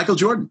out, Michael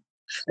Jordan.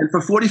 And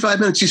for 45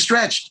 minutes, he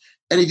stretched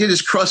and he did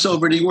his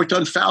crossover and he worked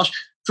on fouls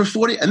for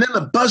 40. And then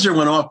the buzzer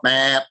went off,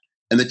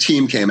 and the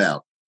team came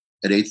out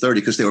at 8:30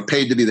 because they were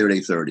paid to be there at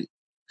 8:30.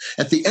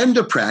 At the end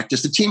of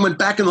practice, the team went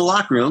back in the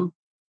locker room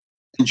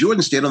and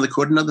Jordan stayed on the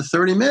court another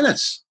 30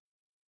 minutes.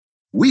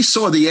 We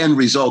saw the end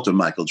result of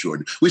Michael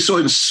Jordan. We saw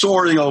him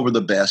soaring over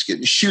the basket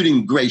and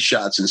shooting great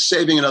shots and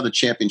saving another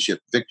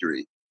championship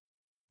victory.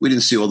 We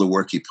didn't see all the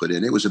work he put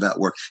in. It was about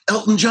work.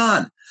 Elton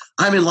John.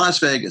 I'm in Las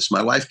Vegas.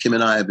 My wife, Kim,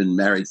 and I have been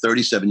married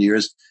 37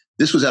 years.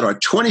 This was at our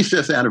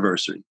 25th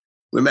anniversary.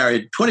 We're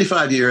married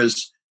 25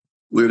 years.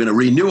 We were going to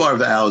renew our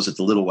vows at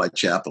the Little White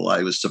Chapel.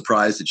 I was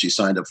surprised that she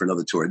signed up for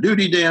another tour of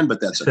duty, Dan, but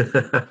that's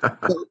okay.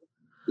 So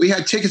we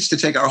had tickets to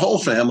take our whole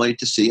family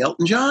to see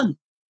Elton John.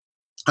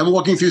 I'm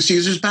walking through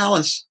Caesar's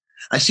Palace.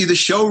 I see the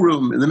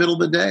showroom in the middle of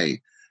the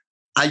day.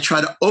 I try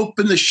to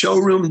open the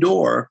showroom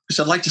door because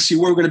I'd like to see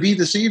where we're going to be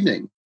this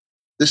evening.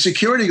 The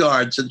security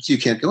guard said, you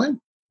can't go in.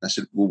 I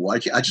said, well, why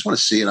can't I just want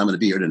to see it. I'm going to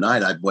be here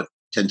tonight. I bought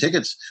 10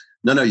 tickets.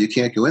 No, you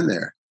can't go in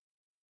there.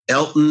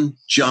 Elton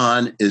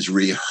John is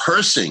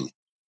rehearsing.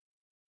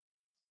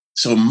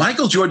 So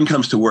Michael Jordan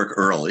comes to work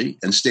early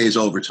and stays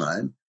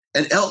overtime.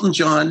 And Elton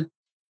John,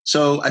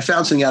 so I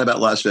found something out about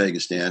Las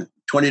Vegas, Dan.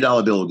 $20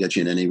 bill will get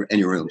you in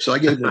any room. So I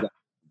gave him that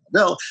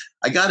bill.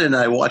 I got in and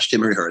I watched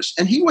him rehearse.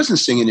 And he wasn't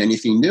singing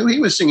anything new. He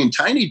was singing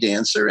Tiny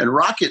Dancer and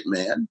Rocket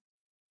Man.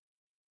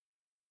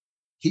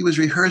 He was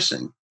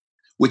rehearsing,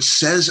 which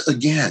says,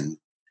 again,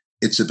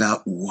 it's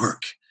about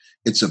work.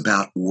 It's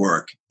about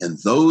work. And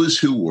those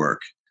who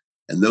work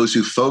and those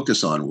who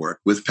focus on work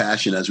with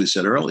passion, as we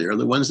said earlier, are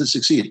the ones that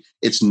succeed.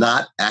 It's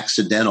not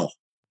accidental.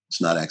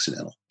 It's not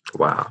accidental.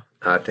 Wow.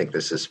 I think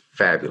this is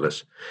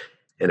fabulous.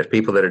 And if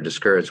people that are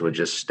discouraged would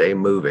just stay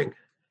moving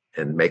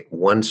and make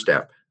one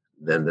step,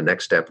 then the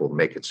next step will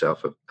make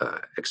itself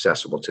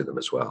accessible to them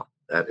as well.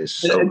 That is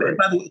so great.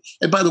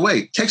 And by the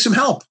way, take some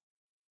help.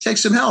 Take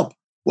some help.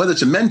 Whether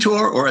it's a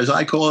mentor or, as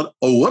I call it,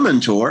 a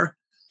woman-tor,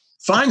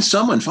 find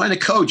someone, find a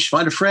coach,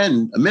 find a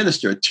friend, a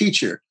minister, a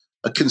teacher,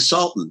 a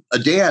consultant, a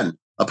Dan,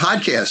 a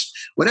podcast,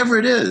 whatever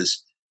it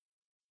is.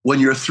 When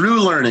you're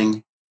through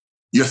learning,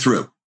 you're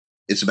through.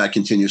 It's about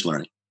continuous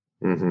learning.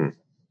 Mm-hmm.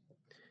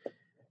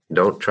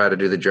 Don't try to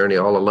do the journey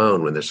all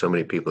alone when there's so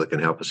many people that can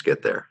help us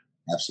get there.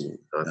 Absolutely.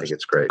 I think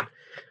it's great.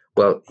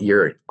 Well,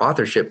 your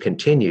authorship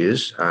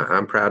continues.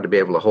 I'm proud to be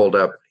able to hold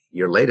up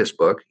your latest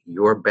book,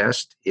 Your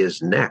Best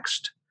is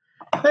Next.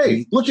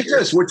 Hey, look at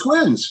this. We're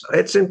twins.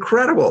 It's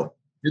incredible.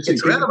 It's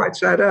incredible. Right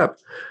side up.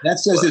 That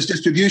says there's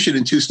distribution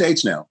in 2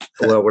 states now.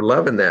 Well, we're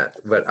loving that.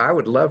 But I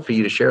would love for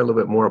you to share a little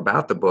bit more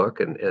about the book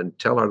and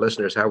tell our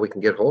listeners how we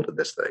can get hold of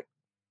this thing.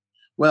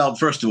 Well,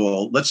 first of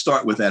all, let's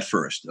start with that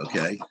first,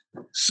 okay?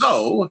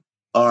 So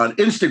on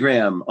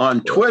Instagram,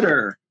 on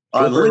Twitter,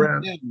 on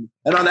LinkedIn,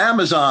 and on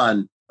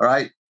Amazon, all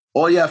right,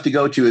 all you have to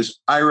go to is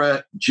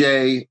Ira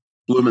J.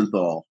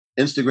 Blumenthal.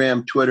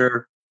 Instagram,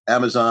 Twitter,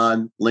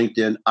 Amazon,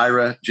 LinkedIn,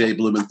 Ira J.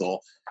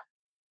 Blumenthal.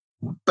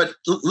 But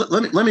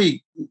let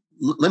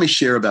me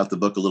share about the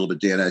book a little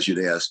bit, Dan, as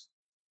you'd asked.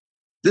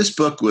 This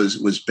book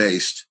was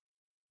based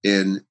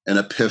in an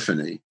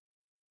epiphany.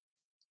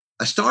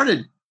 I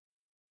started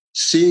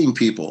seeing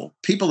people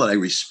that I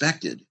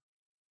respected,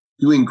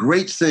 doing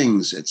great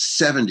things at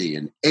 70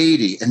 and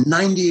 80 and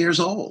 90 years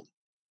old.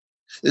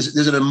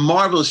 There's a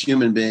marvelous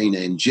human being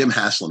named Jim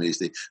Haslam. He's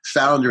the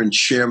founder and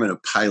chairman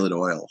of Pilot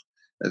Oil.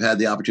 I've had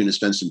the opportunity to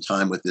spend some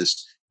time with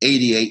this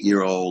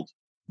 88-year-old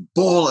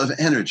ball of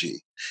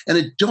energy. And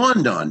it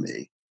dawned on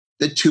me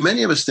that too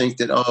many of us think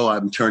that, oh,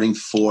 I'm turning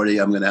 40,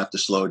 I'm going to have to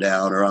slow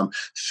down, or I'm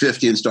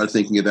 50 and start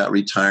thinking about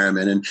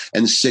retirement,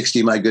 and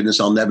 60, my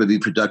goodness, I'll never be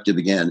productive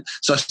again.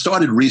 So I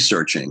started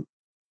researching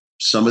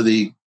some of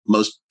the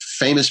most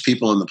famous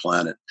people on the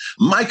planet.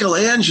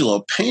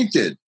 Michelangelo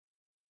painted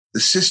the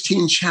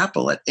Sistine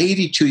Chapel at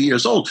 82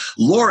 years old.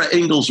 Laura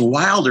Ingalls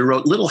Wilder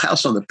wrote Little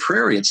House on the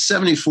Prairie at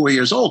 74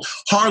 years old.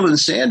 Harlan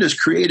Sanders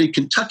created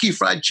Kentucky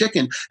Fried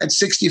Chicken at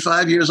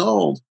 65 years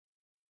old.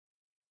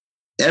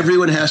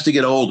 Everyone has to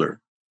get older,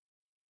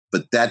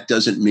 but that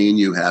doesn't mean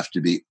you have to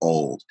be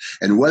old.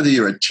 And whether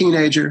you're a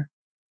teenager,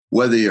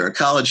 whether you're a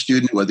college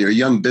student, whether you're a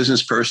young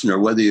business person, or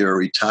whether you're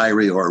a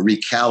retiree or a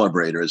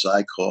recalibrator, as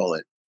I call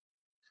it,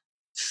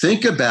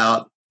 think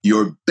about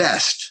your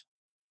best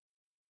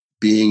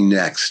being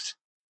next.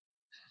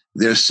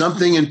 There's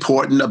something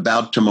important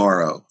about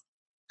tomorrow.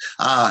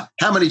 How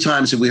many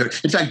times have we heard?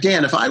 In fact,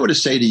 Dan, if I were to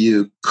say to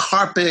you,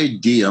 carpe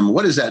diem,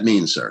 what does that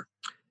mean, sir?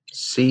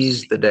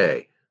 Seize the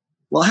day.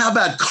 Well, how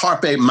about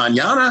carpe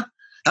mañana?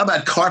 How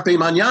about carpe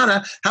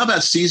mañana? How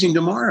about seizing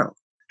tomorrow?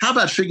 How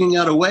about figuring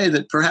out a way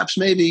that perhaps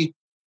maybe,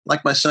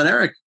 like my son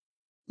Eric,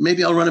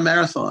 maybe I'll run a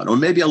marathon, or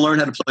maybe I'll learn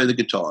how to play the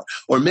guitar,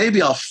 or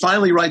maybe I'll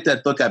finally write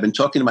that book I've been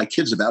talking to my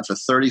kids about for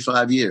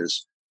 35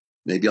 years.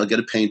 Maybe I'll get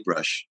a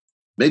paintbrush.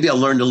 Maybe I'll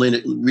learn to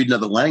read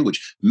another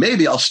language.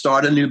 Maybe I'll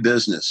start a new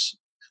business,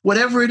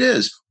 whatever it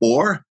is.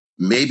 Or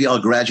maybe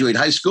I'll graduate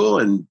high school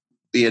and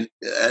be an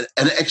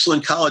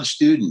excellent college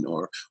student,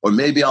 or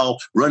maybe I'll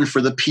run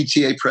for the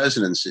PTA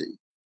presidency.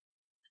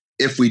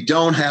 If we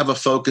don't have a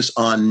focus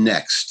on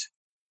next,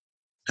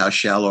 how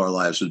shallow our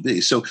lives would be.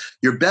 So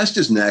your best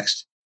is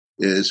next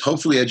is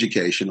hopefully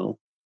educational,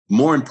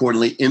 more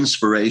importantly,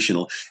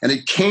 inspirational. And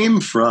it came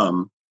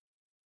from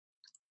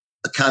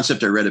a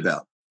concept I read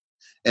about.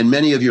 And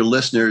many of your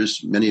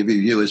listeners, many of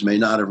your viewers may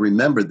not have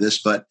remembered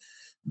this, but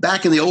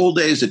back in the old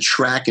days of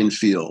track and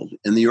field,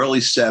 in the early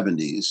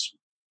 70s,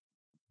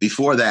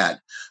 before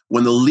that,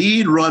 when the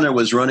lead runner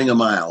was running a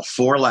mile,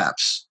 4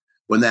 laps,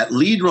 when that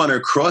lead runner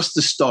crossed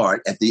the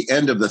start at the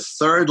end of the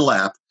 3rd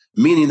lap,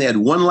 meaning they had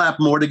 1 lap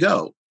more to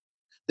go,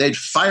 they'd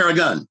fire a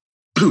gun.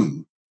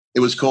 Boom.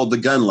 It was called the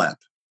gun lap.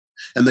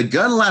 And the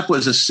gun lap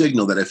was a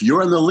signal that if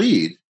you're in the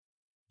lead,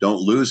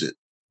 don't lose it.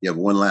 You have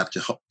 1 lap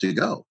to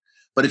go.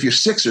 But if you're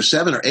 6 or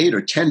 7 or 8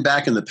 or 10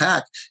 back in the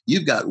pack,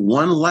 you've got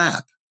 1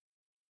 lap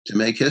to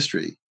make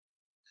history.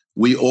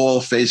 We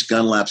all face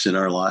gun laps in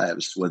our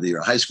lives, whether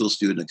you're a high school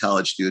student, a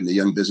college student, a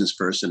young business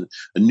person,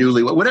 a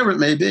newlywed, whatever it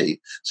may be.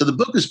 So the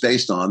book is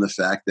based on the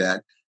fact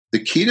that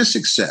the key to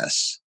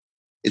success,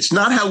 it's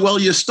not how well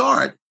you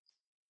start.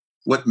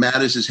 What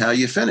matters is how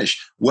you finish,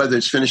 whether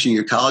it's finishing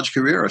your college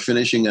career or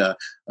finishing an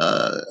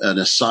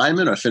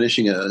assignment or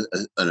finishing an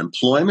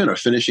employment or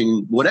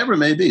finishing whatever it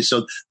may be.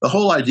 So the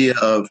whole idea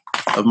of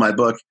my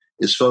book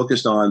is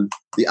focused on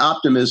the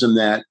optimism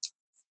that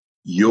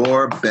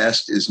your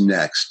best is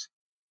next.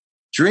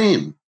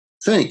 Dream,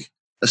 think,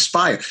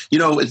 aspire. You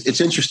know,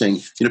 it's interesting.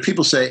 You know,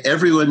 people say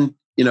everyone,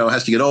 you know,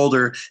 has to get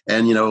older,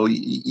 and, you know,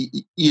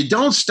 you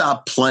don't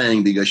stop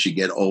playing because you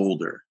get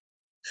older.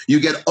 You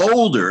get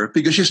older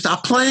because you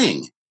stop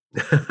playing.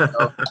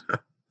 So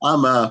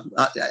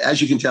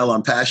as you can tell,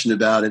 I'm passionate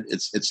about it.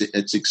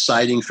 It's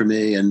exciting for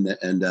me, and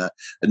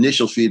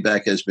initial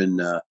feedback has been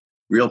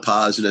real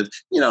positive.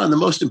 You know, and the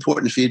most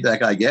important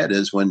feedback I get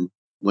is when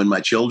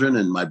my children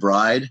and my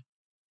bride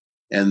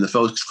and the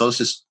folks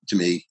closest to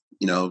me,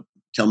 you know,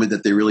 tell me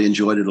that they really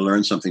enjoyed it or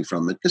learned something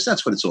from it, because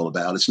that's what it's all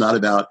about. It's not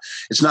about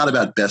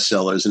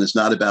bestsellers, and it's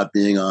not about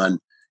being on.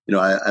 You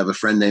know, I have a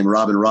friend named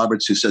Robin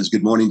Roberts who says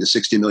good morning to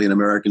 60 million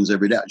Americans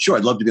every day. Sure,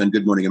 I'd love to be on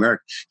Good Morning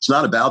America. It's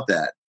not about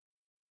that.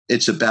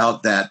 It's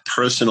about that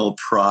personal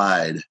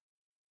pride,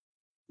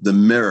 the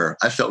mirror.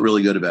 I felt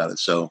really good about it.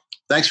 So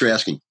thanks for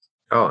asking.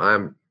 Oh,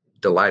 I'm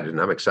delighted,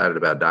 and I'm excited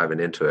about diving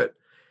into it.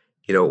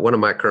 You know, one of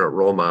my current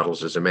role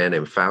models is a man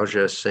named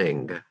Fauja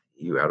Singh.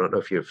 I don't know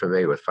if you're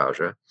familiar with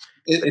Fauja.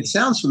 It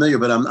sounds familiar,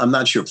 but I'm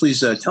not sure.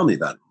 Please tell me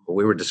about it.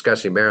 We were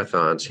discussing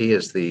marathons. He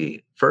is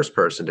the first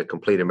person to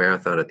complete a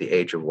marathon at the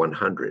age of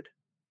 100.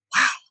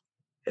 Wow.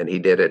 And he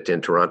did it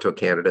in Toronto,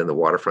 Canada, in the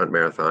Waterfront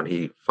Marathon.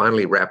 He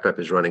finally wrapped up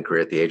his running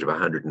career at the age of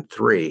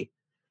 103,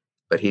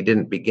 but he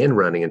didn't begin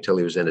running until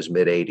he was in his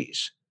mid-80s.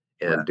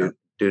 And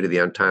due to the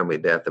untimely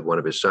death of one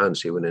of his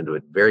sons, he went into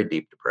a very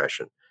deep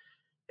depression.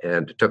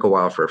 And it took a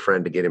while for a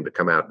friend to get him to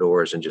come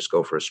outdoors and just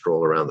go for a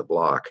stroll around the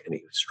block. And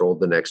he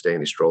strolled the next day,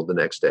 and he strolled the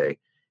next day.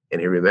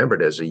 And he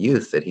remembered as a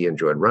youth that he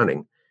enjoyed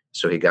running.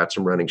 So he got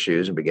some running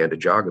shoes and began to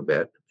jog a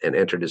bit and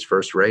entered his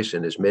first race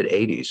in his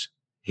mid-80s.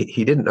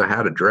 he didn't know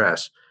how to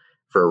dress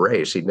for a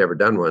race. He'd never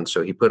done one.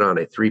 So he put on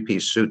a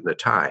 3-piece suit and a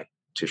tie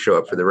to show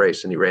up for the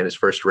race. And he ran his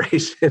first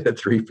race in a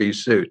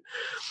 3-piece suit.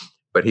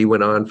 But he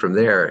went on from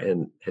there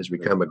and has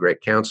become a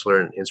great counselor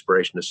and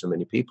inspiration to so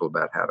many people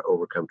about how to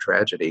overcome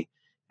tragedy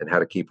and how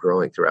to keep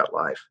growing throughout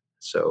life.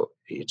 So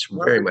it's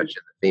very much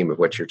in the theme of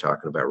what you're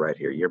talking about right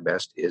here. Your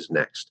best is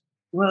next.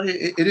 Well,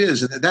 it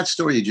is. And that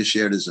story you just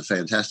shared is a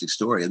fantastic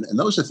story. And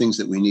those are things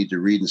that we need to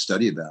read and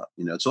study about.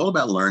 It's all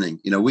about learning.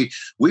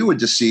 We were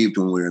deceived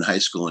when we were in high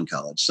school and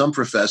college. Some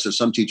professor,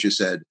 some teacher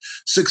said,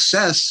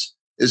 success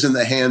is in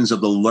the hands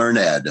of the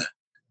learned,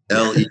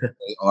 Learned.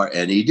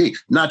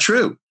 Not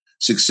true.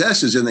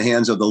 Success is in the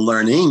hands of the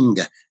learning,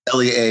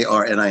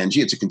 Learning.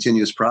 It's a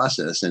continuous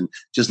process. And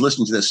just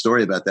listening to that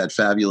story about that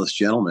fabulous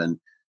gentleman,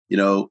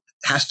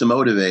 has to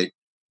motivate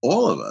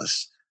all of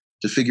us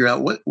to figure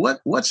out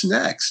what's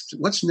next.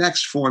 What's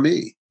next for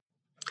me?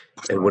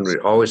 And when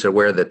we're always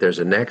aware that there's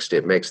a next,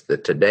 it makes the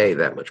today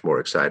that much more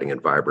exciting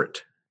and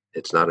vibrant.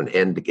 It's not an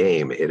end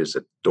game. It is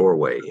a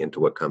doorway into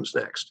what comes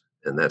next.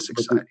 And that's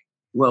exciting.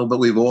 Well, but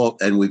we've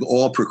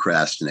all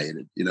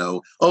procrastinated,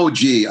 Oh,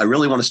 gee, I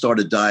really want to start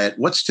a diet.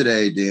 What's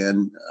today,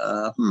 Dan?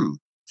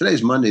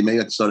 Today's Monday. Maybe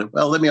I can start it.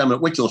 Well, I'm going to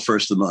wait till the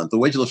first of the month. Or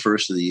wait till the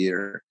first of the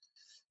year.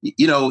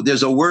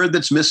 There's a word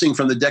that's missing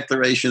from the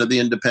Declaration of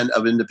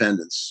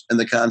Independence and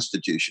the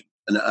Constitution.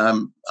 And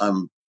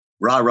I'm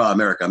rah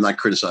America. I'm not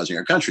criticizing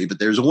our country, but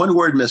there's one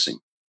word missing.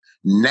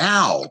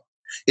 Now.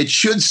 It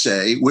should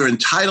say we're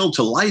entitled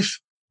to life,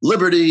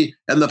 liberty,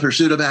 and the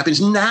pursuit of happiness.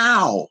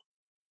 Now.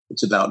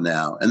 It's about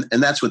now.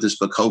 And that's what this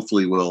book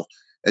hopefully will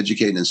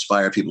educate and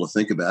inspire people to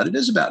think about. It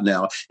is about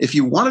now. If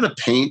you wanted to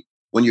paint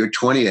when you're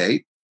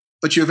 28,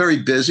 but you're very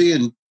busy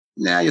and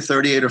now you're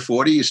 38 or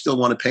 40, you still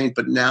want to paint,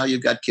 but now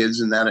you've got kids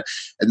and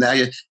now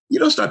you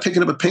don't start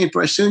picking up a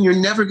paintbrush soon, you're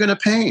never going to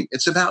paint.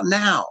 It's about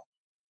now.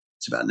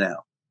 It's about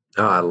now.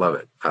 Oh, I love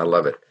it. I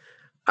love it.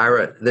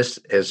 Ira, this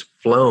has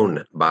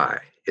flown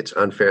by. It's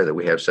unfair that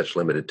we have such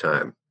limited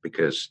time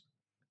because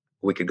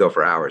we could go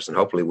for hours, and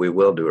hopefully we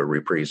will do a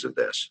reprise of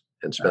this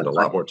and spend a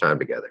lot more time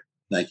together.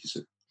 Thank you,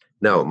 sir.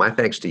 No, my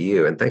thanks to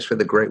you, and thanks for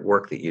the great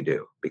work that you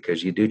do,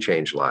 because you do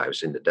change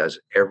lives, and it does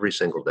every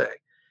single day.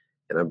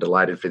 And I'm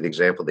delighted for the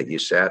example that you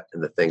set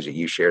and the things that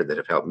you shared that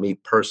have helped me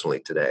personally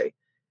today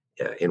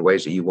in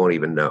ways that you won't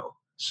even know.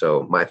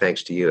 So my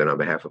thanks to you, and on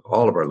behalf of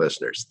all of our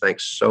listeners,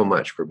 thanks so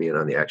much for being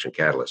on the Action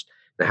Catalyst.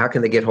 Now, how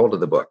can they get hold of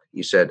the book?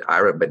 You said,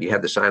 Ira, but you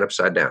had the sign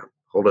upside down.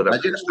 Hold it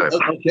up this time.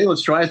 Okay,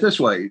 let's try it this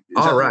way.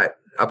 All right.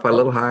 Up a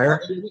little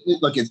higher.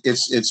 Look,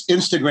 it's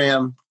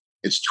Instagram,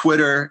 it's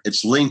Twitter,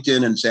 it's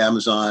LinkedIn, and it's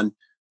Amazon.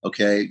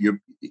 Okay, your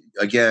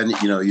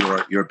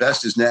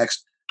best is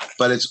next,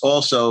 but it's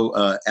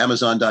also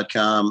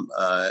Amazon.com.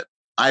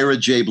 Ira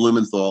J.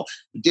 Blumenthal.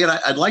 Dan,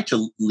 I'd like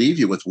to leave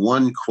you with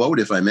one quote,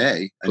 if I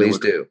may. Please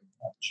do.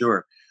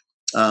 Sure.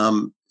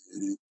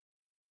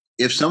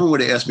 If someone were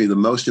to ask me the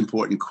most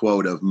important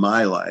quote of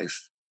my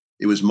life,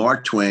 it was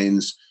Mark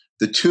Twain's,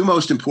 "The two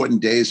most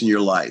important days in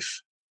your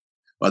life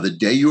are the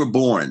day you were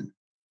born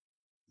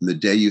and the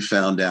day you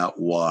found out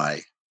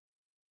why."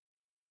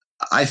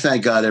 I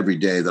thank God every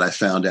day that I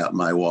found out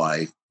my why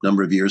a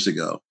number of years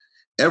ago.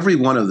 Every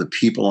one of the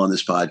people on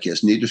this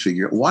podcast need to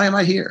figure out, why am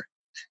I here?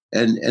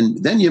 And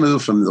then you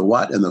move from the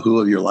what and the who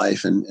of your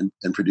life and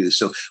produce.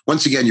 So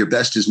once again, your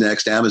best is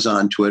next.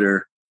 Amazon,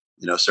 Twitter,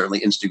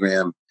 certainly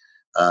Instagram,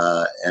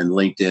 and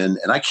LinkedIn.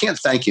 And I can't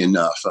thank you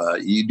enough.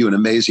 You do an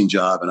amazing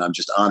job, and I'm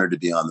just honored to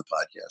be on the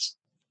podcast.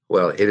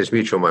 Well, it is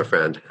mutual, my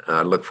friend.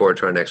 I look forward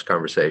to our next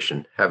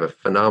conversation. Have a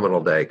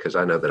phenomenal day, because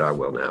I know that I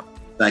will now.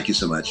 Thank you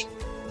so much.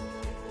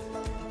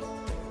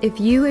 If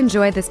you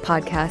enjoy this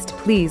podcast,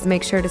 please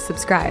make sure to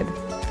subscribe.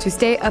 To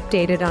stay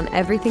updated on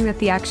everything that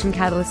the Action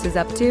Catalyst is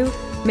up to,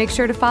 make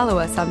sure to follow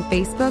us on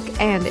Facebook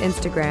and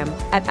Instagram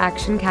at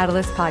Action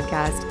Catalyst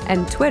Podcast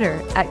and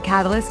Twitter at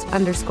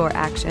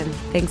Catalyst_Action.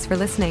 Thanks for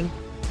listening.